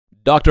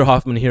Dr.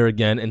 Hoffman here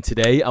again, and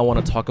today I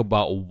want to talk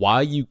about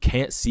why you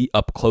can't see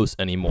up close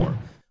anymore.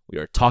 We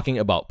are talking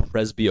about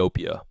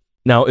presbyopia.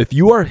 Now, if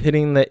you are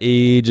hitting the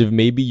age of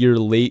maybe your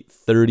late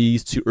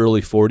 30s to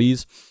early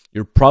 40s,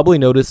 you're probably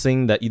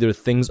noticing that either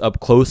things up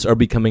close are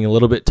becoming a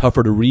little bit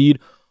tougher to read,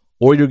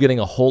 or you're getting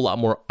a whole lot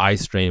more eye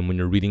strain when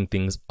you're reading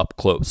things up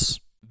close.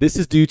 This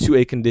is due to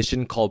a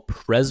condition called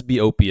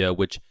presbyopia,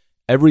 which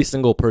every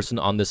single person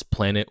on this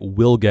planet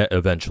will get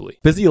eventually.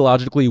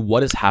 Physiologically,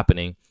 what is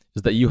happening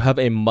is that you have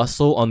a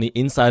muscle on the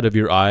inside of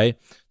your eye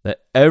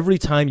that every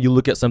time you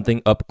look at something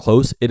up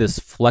close, it is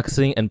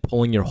flexing and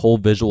pulling your whole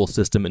visual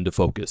system into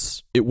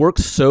focus. It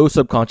works so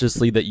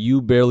subconsciously that you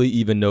barely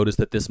even notice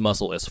that this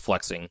muscle is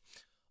flexing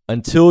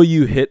until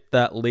you hit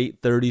that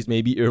late 30s,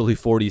 maybe early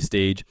 40s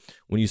stage,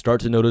 when you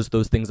start to notice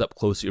those things up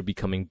close are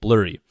becoming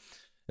blurry.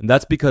 And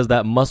that's because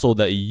that muscle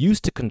that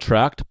used to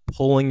contract,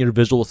 pulling your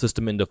visual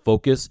system into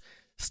focus,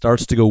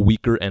 starts to go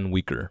weaker and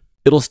weaker.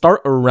 It'll start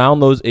around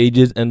those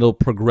ages and it'll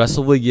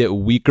progressively get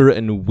weaker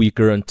and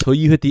weaker until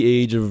you hit the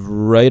age of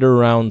right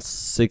around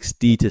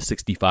 60 to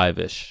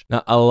 65-ish.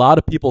 Now, a lot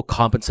of people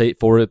compensate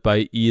for it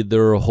by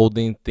either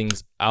holding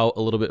things out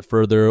a little bit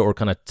further or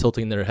kind of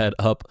tilting their head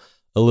up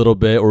a little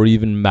bit or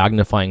even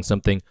magnifying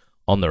something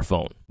on their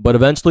phone. But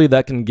eventually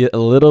that can get a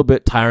little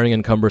bit tiring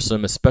and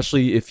cumbersome,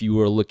 especially if you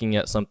are looking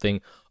at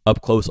something up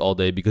close all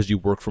day because you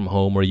work from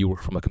home or you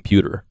work from a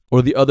computer.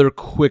 Or the other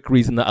quick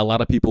reason that a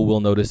lot of people will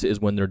notice is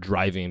when they're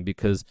driving,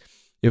 because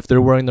if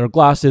they're wearing their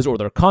glasses or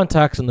their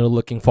contacts and they're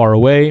looking far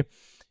away,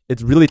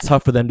 it's really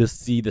tough for them to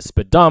see the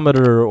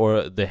speedometer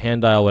or the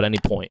hand dial at any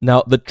point.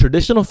 Now, the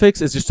traditional fix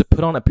is just to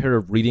put on a pair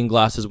of reading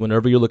glasses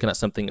whenever you're looking at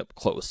something up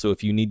close. So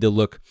if you need to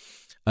look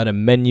at a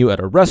menu at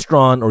a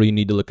restaurant, or you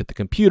need to look at the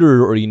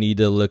computer, or you need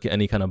to look at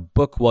any kind of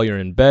book while you're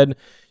in bed,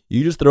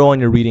 you just throw on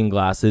your reading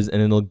glasses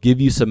and it'll give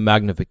you some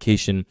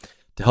magnification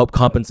to help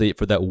compensate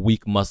for that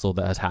weak muscle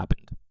that has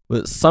happened.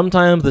 But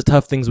sometimes the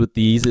tough things with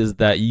these is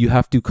that you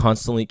have to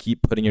constantly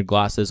keep putting your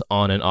glasses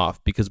on and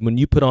off, because when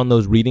you put on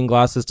those reading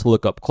glasses to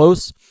look up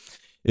close,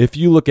 if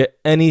you look at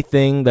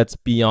anything that's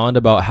beyond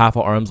about half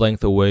an arm's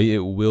length away,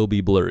 it will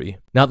be blurry.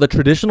 Now, the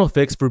traditional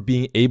fix for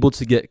being able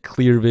to get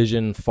clear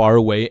vision far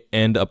away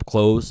and up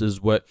close is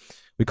what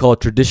we call a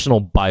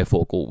traditional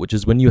bifocal, which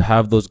is when you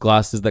have those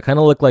glasses that kind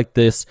of look like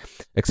this,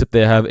 except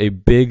they have a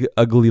big,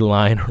 ugly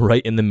line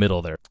right in the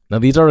middle there. Now,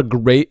 these are a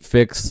great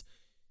fix.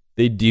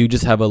 They do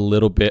just have a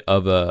little bit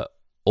of a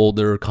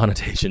older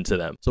connotation to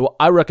them. So what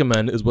I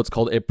recommend is what's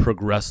called a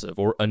progressive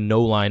or a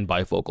no-line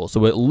bifocal.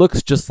 So it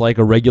looks just like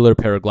a regular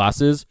pair of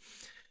glasses,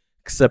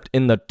 except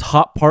in the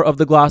top part of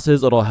the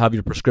glasses, it'll have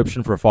your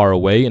prescription for far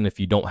away. And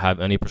if you don't have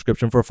any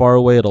prescription for far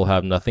away, it'll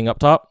have nothing up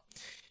top.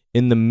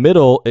 In the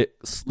middle, it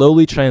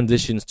slowly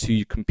transitions to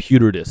your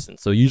computer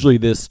distance. So usually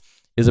this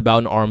is about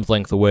an arm's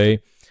length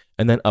away.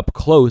 And then up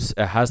close,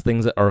 it has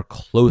things that are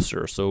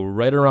closer. So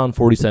right around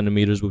 40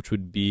 centimeters, which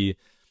would be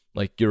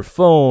like your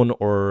phone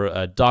or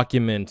a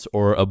document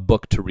or a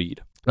book to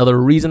read. Now, the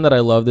reason that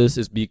I love this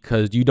is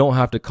because you don't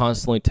have to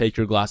constantly take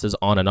your glasses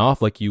on and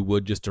off like you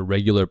would just a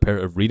regular pair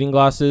of reading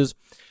glasses.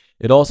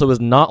 It also is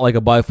not like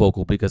a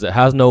bifocal because it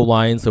has no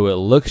line, so it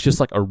looks just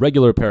like a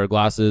regular pair of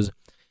glasses.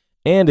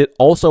 And it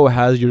also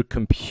has your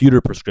computer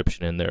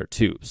prescription in there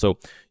too. So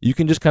you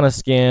can just kind of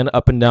scan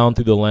up and down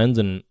through the lens,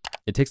 and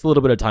it takes a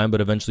little bit of time,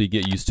 but eventually you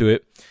get used to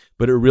it.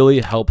 But it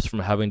really helps from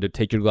having to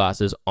take your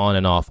glasses on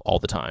and off all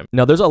the time.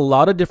 Now, there's a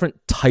lot of different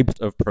types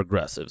of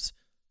progressives.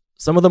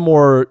 Some of the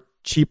more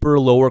cheaper,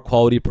 lower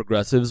quality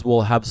progressives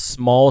will have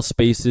small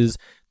spaces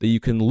that you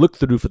can look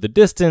through for the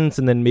distance,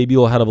 and then maybe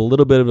you'll have a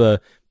little bit of a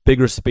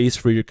bigger space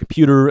for your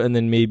computer, and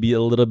then maybe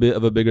a little bit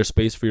of a bigger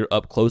space for your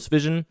up-close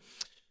vision.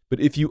 But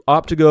if you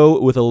opt to go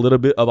with a little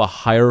bit of a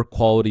higher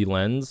quality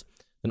lens,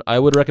 then I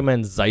would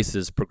recommend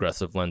Zeiss's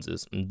progressive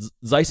lenses. And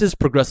Zeiss's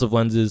progressive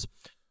lenses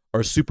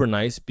are super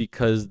nice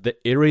because the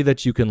area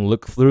that you can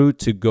look through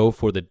to go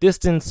for the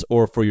distance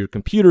or for your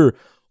computer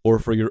or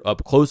for your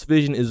up close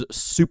vision is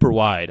super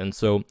wide. And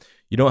so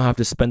you don't have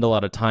to spend a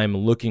lot of time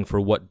looking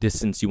for what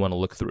distance you want to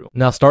look through.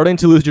 Now, starting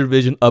to lose your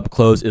vision up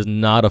close is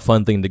not a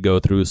fun thing to go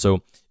through.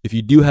 So if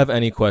you do have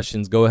any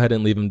questions, go ahead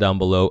and leave them down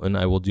below and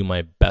I will do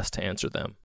my best to answer them.